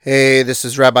Hey, this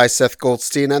is Rabbi Seth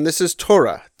Goldstein, and this is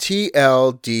Torah,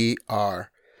 TLDR.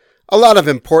 A lot of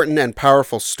important and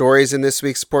powerful stories in this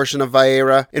week's portion of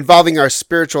Vayera involving our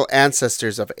spiritual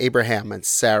ancestors of Abraham and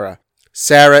Sarah.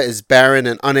 Sarah is barren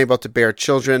and unable to bear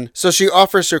children, so she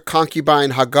offers her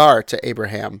concubine Hagar to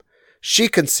Abraham. She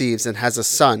conceives and has a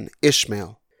son,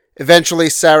 Ishmael. Eventually,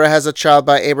 Sarah has a child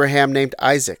by Abraham named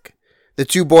Isaac. The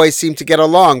two boys seem to get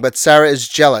along, but Sarah is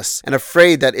jealous and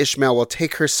afraid that Ishmael will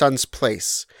take her son's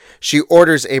place. She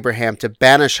orders Abraham to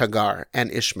banish Hagar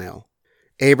and Ishmael.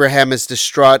 Abraham is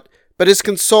distraught, but is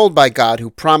consoled by God, who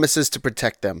promises to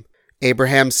protect them.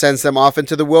 Abraham sends them off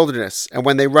into the wilderness, and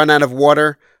when they run out of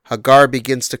water, Hagar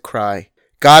begins to cry.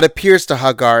 God appears to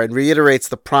Hagar and reiterates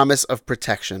the promise of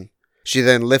protection. She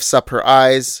then lifts up her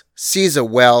eyes, sees a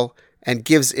well, and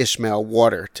gives Ishmael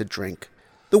water to drink.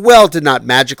 The well did not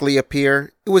magically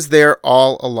appear. It was there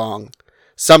all along.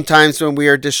 Sometimes when we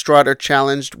are distraught or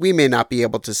challenged, we may not be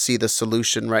able to see the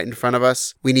solution right in front of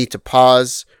us. We need to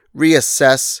pause,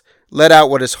 reassess, let out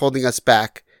what is holding us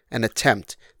back, and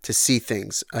attempt to see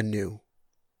things anew.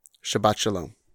 Shabbat Shalom.